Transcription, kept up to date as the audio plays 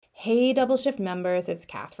Hey, Double Shift members, it's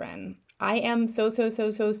Catherine. I am so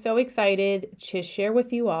excited to share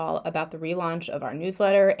with you all about the relaunch of our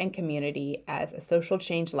newsletter and community as a social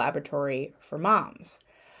change laboratory for moms.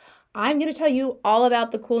 I'm going to tell you all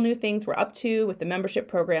about the cool new things we're up to with the membership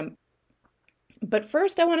program. But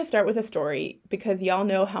first, I want to start with a story because y'all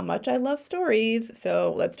know how much I love stories,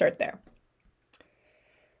 so let's start there.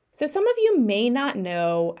 So, some of you may not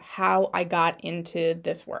know how I got into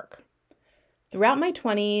this work. Throughout my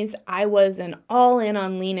 20s, I was an all-in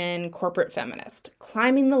on lean-in corporate feminist,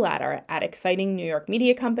 climbing the ladder at exciting New York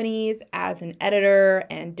media companies as an editor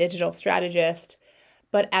and digital strategist.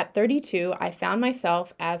 But at 32, I found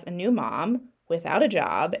myself as a new mom, without a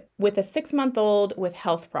job, with a 6-month-old with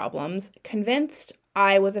health problems, convinced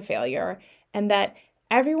I was a failure and that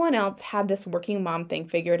everyone else had this working mom thing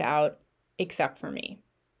figured out except for me.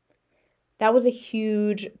 That was a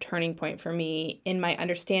huge turning point for me in my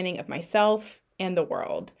understanding of myself and the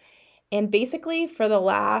world. And basically, for the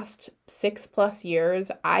last 6+ years,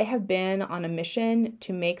 I have been on a mission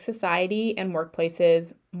to make society and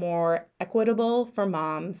workplaces more equitable for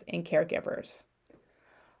moms and caregivers.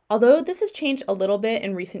 Although this has changed a little bit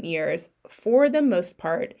in recent years, for the most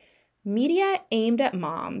part, media aimed at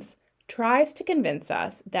moms tries to convince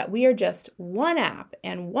us that we are just one app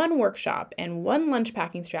and one workshop and one lunch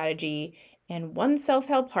packing strategy and one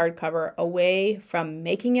self-help hardcover away from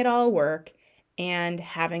making it all work and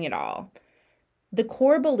having it all. The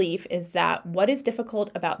core belief is that what is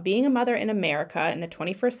difficult about being a mother in America in the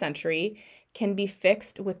 21st century can be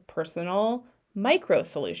fixed with personal micro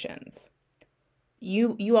solutions.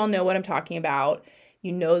 You all know what I'm talking about.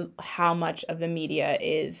 You know how much of the media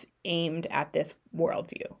is aimed at this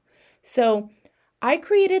worldview. So I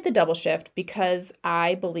created the Double Shift because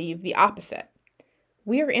I believe the opposite.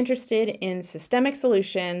 We are interested in systemic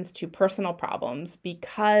solutions to personal problems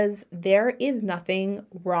because there is nothing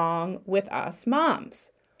wrong with us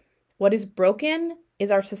moms. What is broken is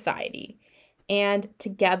our society. And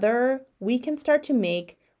together, we can start to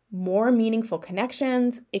make more meaningful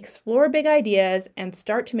connections, explore big ideas, and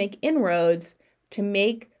start to make inroads to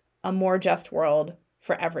make a more just world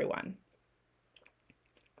for everyone.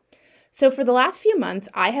 So for the last few months,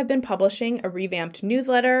 I have been publishing a revamped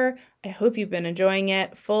newsletter. I hope you've been enjoying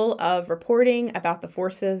it, full of reporting about the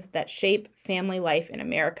forces that shape family life in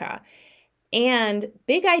America and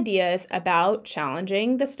big ideas about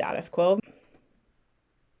challenging the status quo.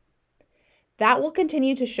 That will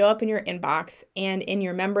continue to show up in your inbox and in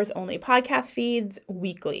your members-only podcast feeds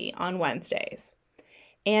weekly on Wednesdays.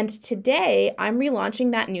 And today, I'm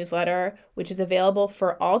relaunching that newsletter, which is available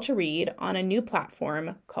for all to read on a new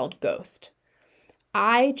platform called Ghost.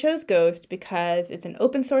 I chose Ghost because it's an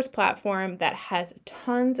open source platform that has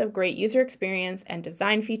tons of great user experience and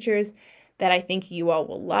design features that I think you all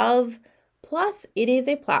will love. Plus, it is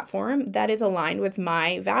a platform that is aligned with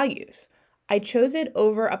my values. I chose it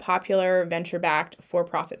over a popular venture-backed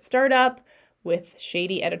for-profit startup with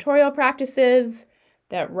shady editorial practices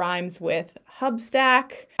that rhymes with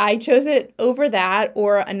Hubstack. I chose it over that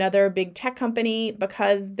or another big tech company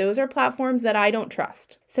because those are platforms that I don't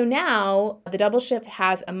trust. So now the Double Shift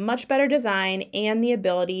has a much better design and the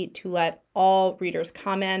ability to let all readers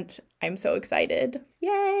comment. I'm so excited.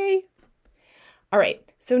 Yay! All right,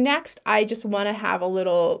 so next I just want to have a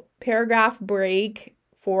little paragraph break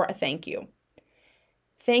for a thank you.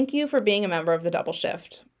 Thank you for being a member of the Double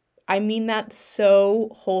Shift. I mean that so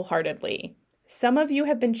wholeheartedly. Some of you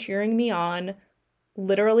have been cheering me on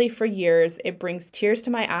literally for years. It brings tears to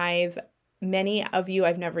my eyes. Many of you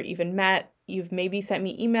I've never even met. You've maybe sent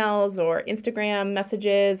me emails or Instagram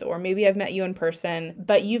messages, or maybe I've met you in person,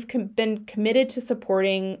 but you've been committed to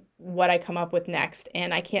supporting what I come up with next,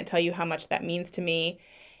 and I can't tell you how much that means to me.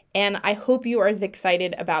 And I hope you are as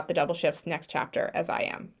excited about the Double Shift's next chapter as I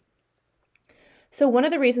am. So one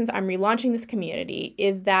of the reasons I'm relaunching this community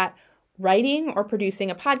is that writing or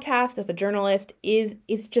producing a podcast as a journalist is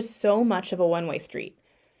just so much of a one-way street.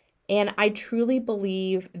 And I truly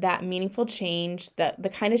believe that meaningful change,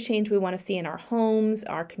 the kind of change we want to see in our homes,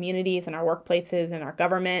 our communities, and our workplaces, and our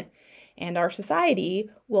government, and our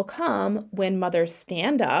society will come when mothers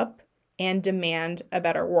stand up and demand a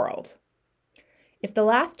better world. If the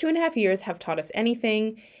last 2.5 years have taught us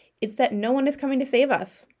anything, it's that no one is coming to save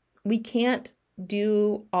us. We can't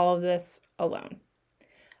do all of this alone.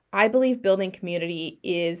 I believe building community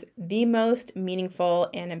is the most meaningful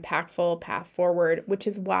and impactful path forward, which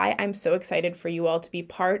is why I'm so excited for you all to be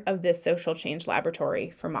part of this social change laboratory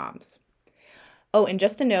for moms. Oh, and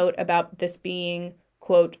just a note about this being,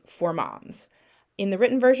 quote, for moms. In the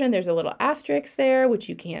written version, there's a little asterisk there, which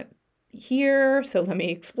you can't here, so let me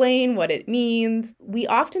explain what it means. We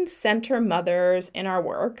often center mothers in our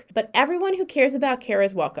work, but everyone who cares about care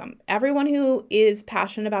is welcome. Everyone who is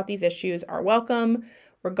passionate about these issues are welcome,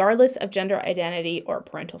 regardless of gender identity or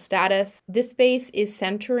parental status. This space is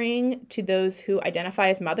centering to those who identify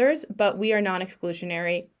as mothers, but we are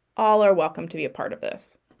non-exclusionary. All are welcome to be a part of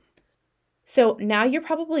this. So now you're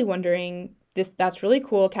probably wondering, that's really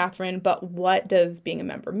cool, Catherine, but what does being a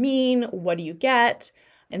member mean? What do you get?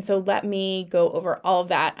 And so let me go over all of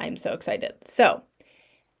that. I'm so excited. So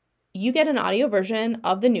you get an audio version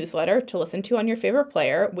of the newsletter to listen to on your favorite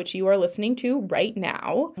player, which you are listening to right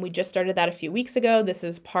now. We just started that a few weeks ago. This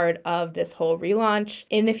is part of this whole relaunch.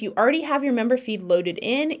 And if you already have your member feed loaded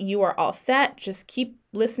in, you are all set. Just keep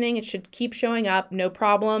listening. It should keep showing up, no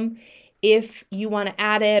problem. If you want to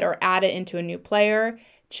add it into a new player,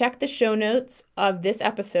 check the show notes of this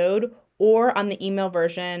episode or on the email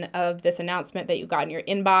version of this announcement that you got in your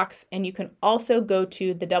inbox. And you can also go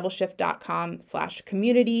to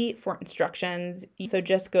thedoubleshift.com/community for instructions. So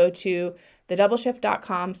just go to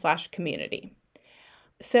thedoubleshift.com/community.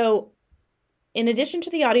 So in addition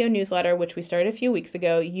to the audio newsletter, which we started a few weeks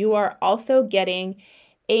ago, you are also getting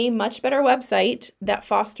a much better website that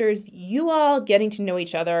fosters you all getting to know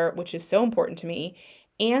each other, which is so important to me,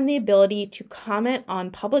 and the ability to comment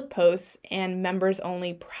on public posts and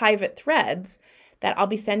members-only private threads that I'll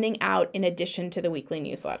be sending out in addition to the weekly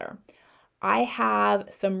newsletter. I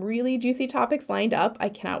have some really juicy topics lined up. I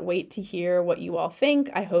cannot wait to hear what you all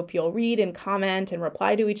think. I hope you'll read and comment and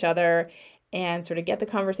reply to each other and sort of get the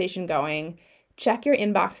conversation going. Check your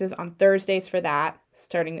inboxes on Thursdays for that,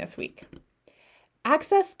 starting this week.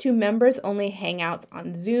 Access to members-only hangouts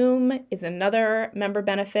on Zoom is another member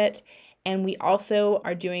benefit. And we also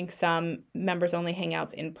are doing some members-only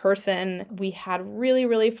hangouts in person. We had really,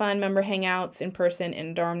 really fun member hangouts in person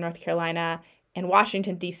in Durham, North Carolina, and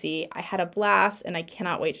Washington, D.C. I had a blast, and I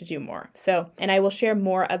cannot wait to do more. And I will share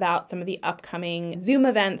more about some of the upcoming Zoom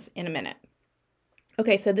events in a minute.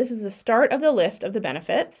 Okay, so this is the start of the list of the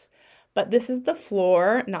benefits, but this is the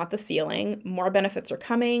floor, not the ceiling. More benefits are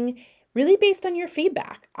coming, really based on your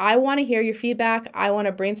feedback. I want to hear your feedback. I want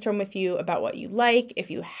to brainstorm with you about what you like.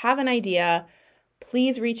 If you have an idea,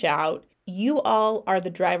 please reach out. You all are the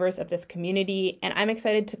drivers of this community, and I'm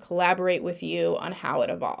excited to collaborate with you on how it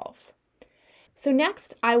evolves. So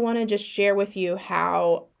next, I want to just share with you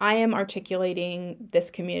how I am articulating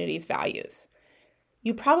this community's values.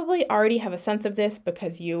 You probably already have a sense of this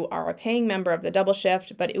because you are a paying member of the Double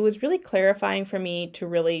Shift, but it was really clarifying for me to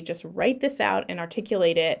really just write this out and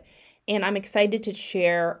articulate it. And I'm excited to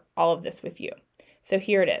share all of this with you. So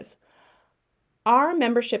here it is. Our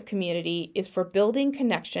membership community is for building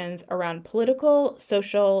connections around political,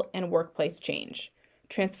 social, and workplace change,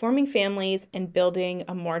 transforming families and building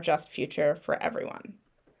a more just future for everyone.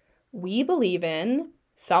 We believe in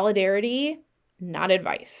solidarity, not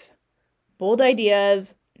advice, bold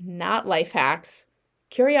ideas, not life hacks,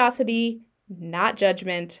 curiosity, not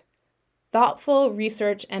judgment, thoughtful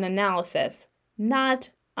research and analysis, not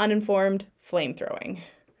uninformed flame-throwing.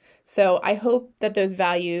 So I hope that those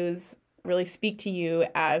values really speak to you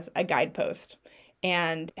as a guidepost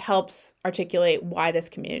and helps articulate why this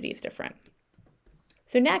community is different.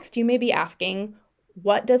 So next, you may be asking,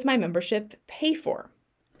 what does my membership pay for?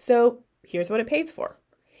 So here's what it pays for.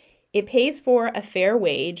 It pays for a fair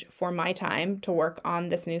wage for my time to work on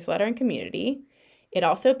this newsletter and community. It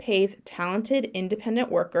also pays talented independent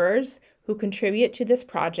workers who contribute to this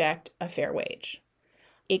project a fair wage.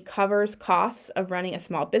 It covers costs of running a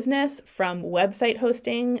small business, from website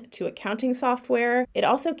hosting to accounting software. It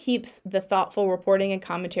also keeps the thoughtful reporting and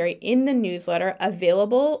commentary in the newsletter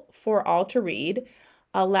available for all to read,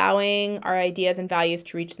 allowing our ideas and values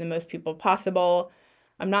to reach the most people possible.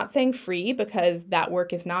 I'm not saying free because that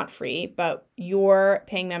work is not free, but your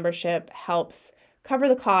paying membership helps cover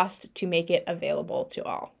the cost to make it available to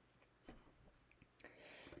all.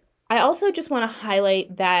 I also just want to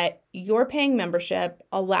highlight that your paying membership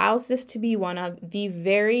allows this to be one of the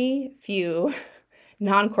very few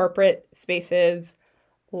non-corporate spaces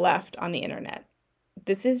left on the internet.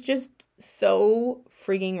 This is just so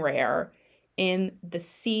freaking rare in the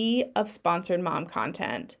sea of sponsored mom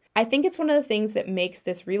content. I think it's one of the things that makes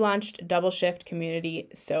this relaunched Double Shift community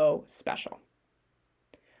so special.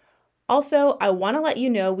 Also, I want to let you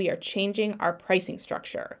know we are changing our pricing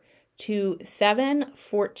structure to $7,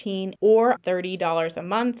 $14, or $30 a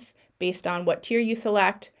month based on what tier you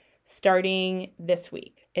select starting this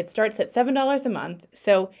week. It starts at $7 a month.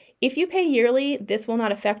 So if you pay yearly, this will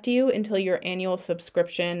not affect you until your annual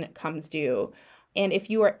subscription comes due. And if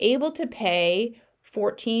you are able to pay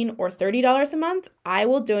 $14 or $30 a month, I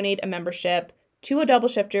will donate a membership to a double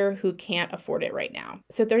shifter who can't afford it right now.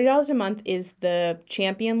 So $30 a month is the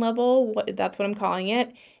champion level. That's what I'm calling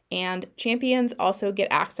it. And champions also get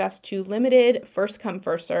access to limited first come,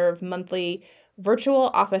 first serve monthly virtual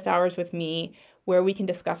office hours with me where we can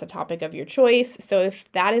discuss a topic of your choice. So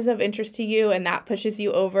if that is of interest to you and that pushes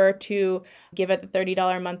you over to give at the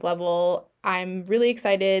 $30 a month level, I'm really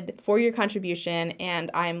excited for your contribution and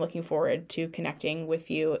I'm looking forward to connecting with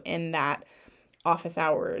you in that office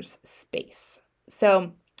hours space.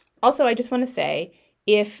 So also, I just want to say,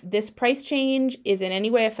 if this price change is in any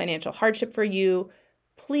way a financial hardship for you,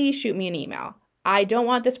 please shoot me an email. I don't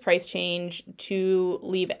want this price change to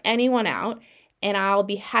leave anyone out, and I'll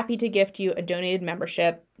be happy to gift you a donated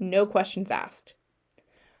membership, no questions asked.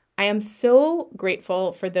 I am so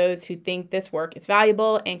grateful for those who think this work is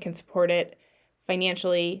valuable and can support it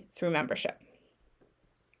financially through membership.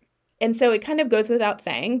 And so it kind of goes without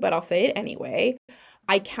saying, but I'll say it anyway.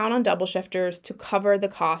 I count on double shifters to cover the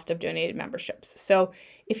cost of donated memberships. So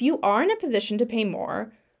if you are in a position to pay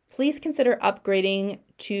more, please consider upgrading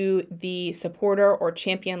to the supporter or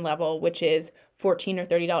champion level, which is $14 or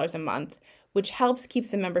 $30 a month, which helps keep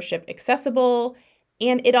the membership accessible.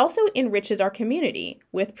 And it also enriches our community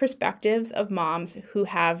with perspectives of moms who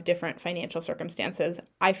have different financial circumstances.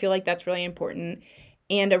 I feel like that's really important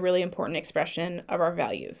and a really important expression of our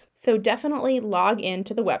values. So definitely log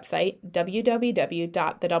into the website,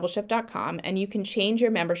 www.thedoubleshift.com, and you can change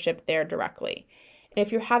your membership there directly. And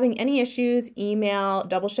if you're having any issues, email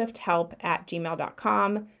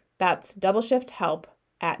doubleshifthelp@gmail.com. That's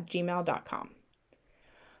doubleshifthelp@gmail.com.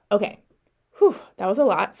 Okay, that was a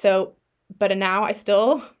lot. But now I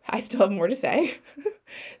still have more to say.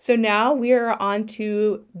 So now we are on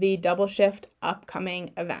to the Double Shift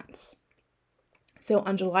upcoming events. So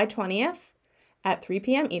on July 20th at 3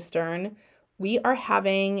 p.m. Eastern, we are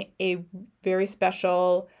having a very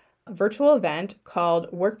special virtual event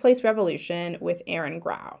called Workplace Revolution with Erin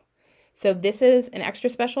Grau. So this is an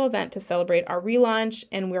extra special event to celebrate our relaunch,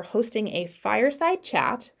 and we're hosting a fireside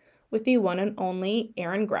chat with the one and only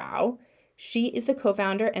Erin Grau. She is the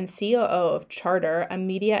co-founder and COO of Charter, a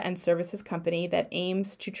media and services company that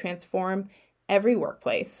aims to transform every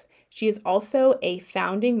workplace. She is also a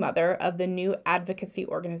founding mother of the new advocacy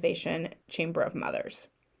organization, Chamber of Mothers.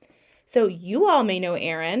 So you all may know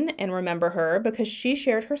Erin and remember her because she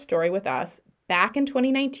shared her story with us back in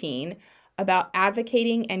 2019 about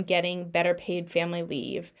advocating and getting better paid family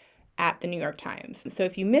leave at the New York Times. So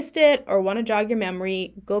if you missed it or want to jog your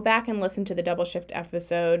memory, go back and listen to the Double Shift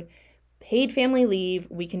episode, Paid Family Leave,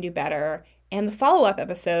 We Can Do Better, and the follow-up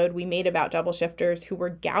episode we made about double shifters who were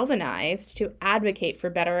galvanized to advocate for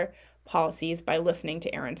better policies by listening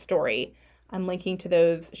to Erin's story. I'm linking to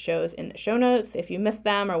those shows in the show notes if you missed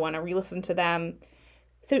them or want to re-listen to them.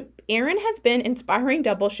 So Erin has been inspiring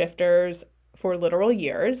double shifters for literal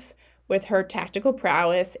years with her tactical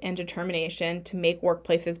prowess and determination to make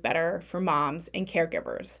workplaces better for moms and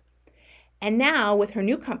caregivers. And now with her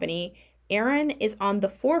new company, Erin is on the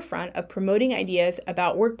forefront of promoting ideas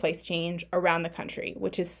about workplace change around the country,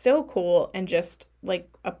 which is so cool and just like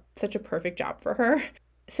such a perfect job for her.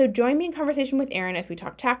 So join me in conversation with Erin as we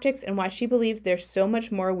talk tactics and why she believes there's so much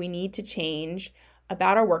more we need to change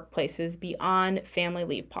about our workplaces beyond family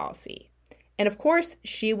leave policy. And of course,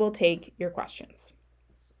 she will take your questions.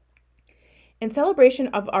 In celebration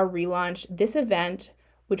of our relaunch, this event,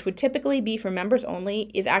 which would typically be for members only,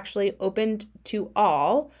 is actually opened to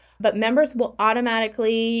all, but members will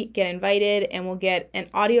automatically get invited and will get an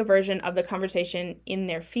audio version of the conversation in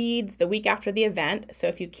their feeds the week after the event. So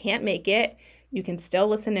if you can't make it, you can still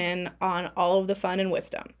listen in on all of the fun and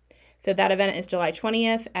wisdom. So that event is July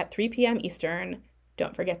 20th at 3 p.m. Eastern.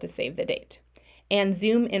 Don't forget to save the date. And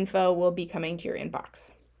Zoom info will be coming to your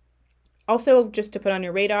inbox. Also, just to put on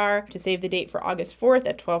your radar, to save the date for August 4th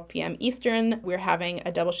at 12 p.m. Eastern, we're having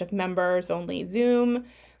a Double Shift members only Zoom.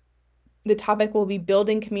 The topic will be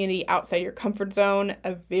building community outside your comfort zone,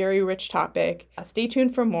 a very rich topic. Stay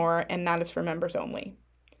tuned for more, and that is for members only.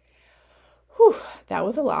 Whew, that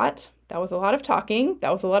was a lot. That was a lot of talking.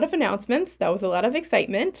 That was a lot of announcements. That was a lot of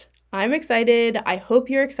excitement. I'm excited. I hope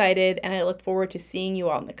you're excited, and I look forward to seeing you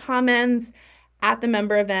all in the comments, at the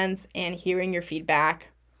member events, and hearing your feedback.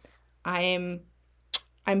 I'm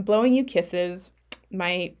blowing you kisses.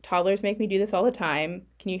 My toddlers make me do this all the time.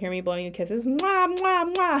 Can you hear me blowing you kisses? Mwah,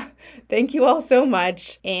 mwah, mwah. Thank you all so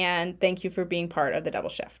much, and thank you for being part of the Double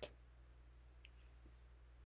Shift.